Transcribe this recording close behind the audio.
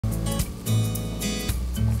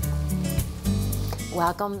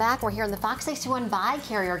Welcome back. We're here in the Fox 61 by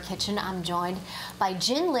Carrier Kitchen. I'm joined by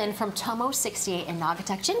Jin Lin from TOMO 68 in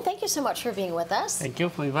Naugatuck. Jin, thank you so much for being with us. Thank you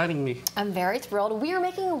for inviting me. I'm very thrilled. We are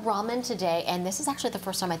making ramen today, and this is actually the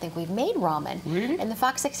first time I think we've made ramen in the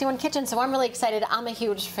Fox 61 kitchen, so I'm really excited. I'm a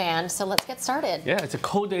huge fan, so let's get started. Yeah, it's a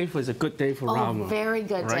cold day, but it's a good day for ramen. Very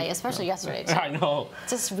good day, especially yesterday too. I know.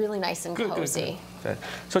 It's just really nice and cozy. Good.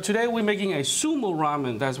 So today we're making a sumo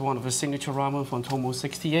ramen. That's one of the signature ramen from TOMO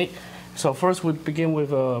 68. So first we begin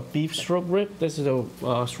with a beef strip rib. This is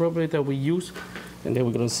the strip rib that we use. And then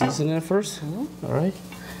we're going to season it first. All right.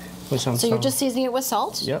 With some so you're just seasoning it with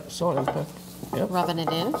salt? Yep, salt and pepper. Yep. Rubbing it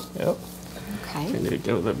in? Yep. Okay. And then get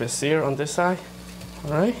a little bit sear on this side.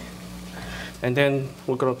 All right. And then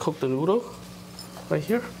we're going to cook the noodle right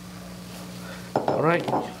here. All right.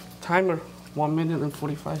 Timer. 1 minute and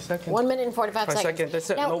 45 seconds. 1 minute and 45 seconds. That's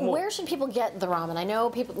it. Now, no more. where should people get the ramen? I know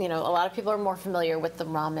people, a lot of people are more familiar with the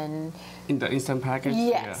ramen in the instant package.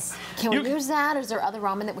 Yes. Yeah. Can we use that? Is there other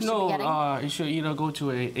ramen that we should be getting? No, you should either go to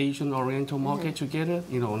an Asian Oriental market to get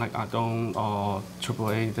it. Like Adong or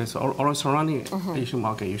AAA. There's or surrounding Asian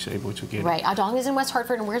market you should be able to get it. Right. Adong is in West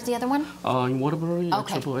Hartford, and where's the other one? In Waterbury,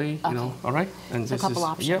 AAA. All right. And so this a couple is,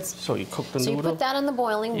 options. Yep. So you cook the noodle. So you put that in the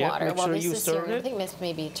boiling water make while sure this you is stir searing. it. I think this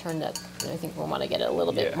maybe turned up. I think we'll want to get it a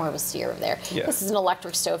little bit more of a sear there. Yeah. This is an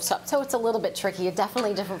electric stove, so it's a little bit tricky. It's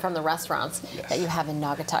definitely different from the restaurants that you have in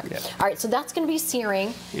Naugatuck. Yep. All right, so that's going to be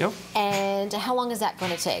searing. Yep. And how long is that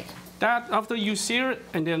going to take? That after you sear it,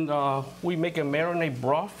 and then we make a marinade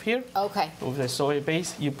broth here. Okay. With the soy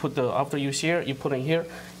base, you put after you sear, you put in here.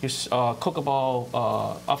 You cook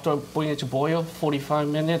about after bringing it to boil, 45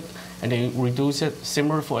 minutes, and then reduce it,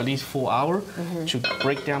 simmer for at least 4 hours to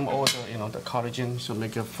break down all the the collagen, so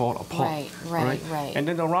make it fall apart. Right. And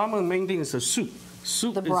then the ramen main thing is the soup.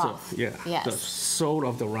 Soup the broth. is the soul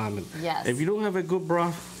of the ramen. Yes. If you don't have a good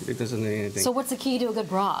broth, it doesn't need anything. So what's the key to a good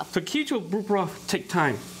broth? The key to a good broth take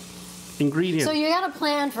time. Ingredients. So you got a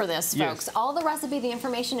plan for this, folks. Yes. All the recipe, the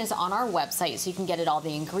information is on our website, so you can get it all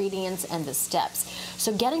the ingredients and the steps.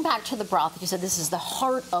 So getting back to the broth, you said this is the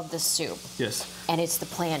heart of the soup. Yes. And it's the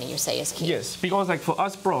planning you say is key. Yes, because like for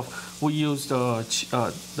us broth, we use the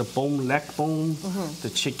bone, leg bone,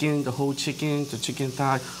 the chicken, the whole chicken, the chicken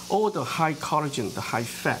thigh, all the high collagen, the high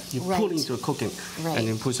fat. You put into cooking, and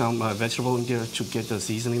then put some vegetable in there to get the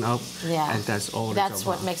seasoning up. Yeah. And that's all. That's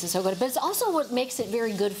what makes it so good. But it's also what makes it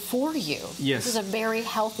very good for you. Yes. This is a very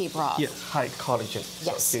healthy broth. Yes, high collagen.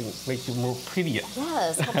 Yes. So it makes you more prettier.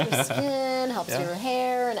 Yes, helps your skin, helps your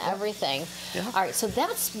hair, and everything. Yeah. All right, so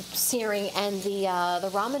that's searing, and the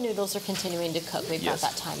ramen noodles are continuing to cook. We've got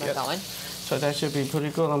that timer going. So that should be pretty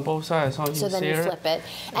good on both sides. So then you flip it.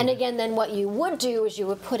 And again, then what you would do is you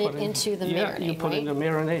would put it into the marinade, you put it in the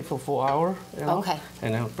marinade for 4 hours. Okay.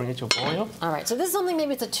 And then bring it to boil. All right, so this is something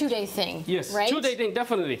maybe it's a 2-day thing, yes, right? 2-day thing,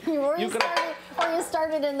 definitely. Or you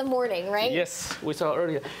started in the morning, right? Yes, we saw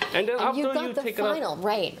earlier. And then after you take it out.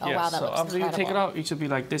 Right. Oh, wow, that so looks after incredible. you take it out, it should be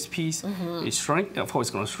like this piece. It's shrink. Of course,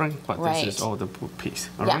 it's going to shrink, but this is all the piece.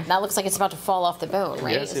 All right? That looks like it's about to fall off the bone,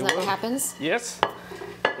 right? Yes, Isn't that what happens? Yes.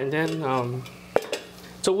 And then,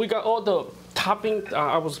 so we got all the topping.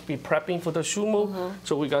 I was prepping for the sumo.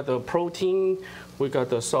 So we got the protein. We got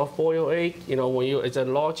the soft boiled egg. When it's a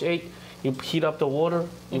large egg, you heat up the water.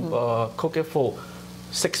 You cook it for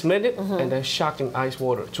 6 minutes, and then shock in ice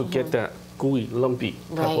water to get that gooey, lumpy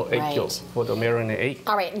type of egg yolk for the marinade egg.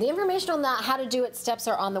 All right, the information on that, how to do it, steps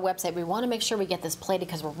are on the website. We want to make sure we get this plated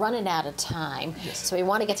because we're running out of time. Yes. So we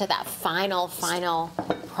want to get to that final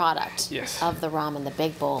product of the ramen, the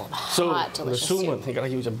big bowl, hot, delicious the sumo, soup. you gotta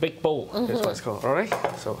use a big bowl. That's what it's called. All right,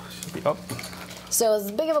 so it should be up. So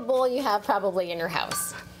as big of a bowl you have probably in your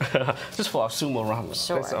house. Just for our sumo ramen.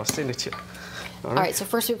 Sure. That's our signature. All right, so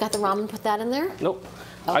first we've got the ramen. Put that in there. Nope.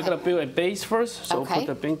 Okay. I gotta build a base first, so put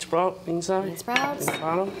the bean sprout inside. Bean sprouts. In the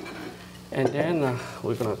bottom. And then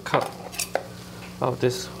we're gonna cut out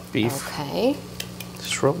this beef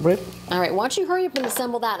strip rib. All right, why don't you hurry up and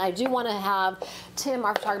assemble that? And I do want to have Tim,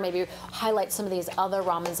 our photographer, maybe highlight some of these other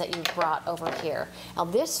ramens that you brought over here. Now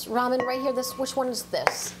this ramen right here, which one is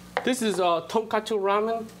this? This is tonkatsu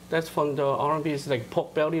ramen. That's from the R&B. It's like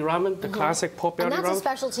pork belly ramen, the classic pork belly ramen. And that's a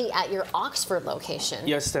specialty at your Oxford location.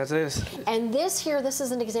 Yes, that is. And this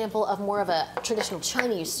is an example of more of a traditional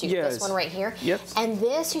Chinese soup. Yes. This one right here. Yes. And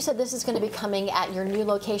this, you said this is going to be coming at your new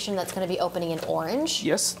location that's going to be opening in Orange.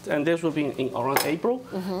 Yes, and this will be in around April.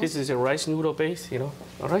 This is a rice noodle base,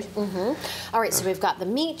 all right? All right, so we've got the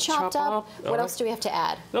meat chopped up. What else do we have to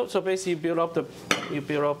add? No, so basically you build up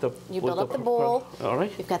the bowl. All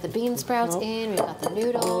right. We've got the bean sprouts in. We've got the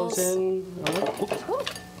noodles. In. All right.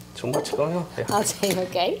 Oops. Too much going on. Yeah. I'll take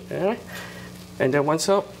okay. All right. And then once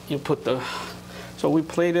up, you put the So we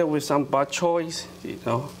played it with some bok choys, you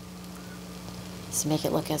know. Just make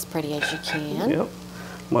it look as pretty as you can. Yep.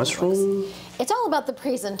 Mushroom. It's all about the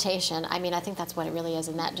presentation. I mean, I think that's what it really is,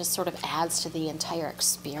 and that just sort of adds to the entire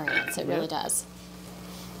experience. It really does.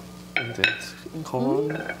 And then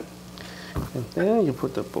corn. And then you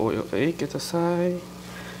put the boiled egg at the side.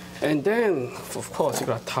 And then, of course, you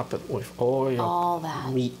gotta top it with all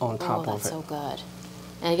your meat on top of it. That's so good.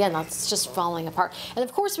 And again, that's just falling apart. And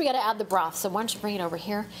of course, we gotta add the broth. So why don't you bring it over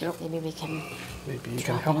here? Yep. Maybe we can. Maybe you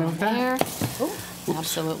can help me with that. Ooh,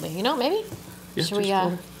 absolutely. You know, maybe. Yeah, should we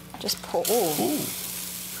just pour? Ooh.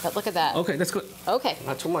 But look at that. Okay, that's good. Okay.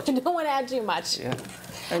 Not too much. Don't want to add too much. Yeah.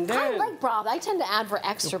 And then I like broth. I tend to add for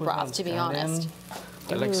extra broth, to be honest.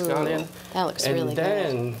 I like scallion. That looks really good.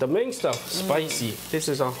 And then the main stuff, spicy. This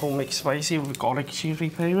is our homemade spicy with garlic chili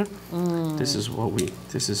flavor. This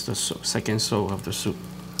is the second soup of the soup.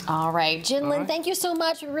 All right, Jinlin, thank you so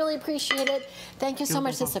much. We really appreciate it. Thank you so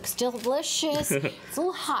much. This looks delicious. It's a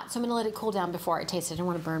little hot, so I'm going to let it cool down before I taste it. I don't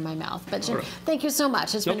want to burn my mouth. But Jin, thank you so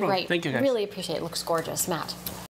much. It's been great. Thank you, guys. Really appreciate it. It looks gorgeous. Matt.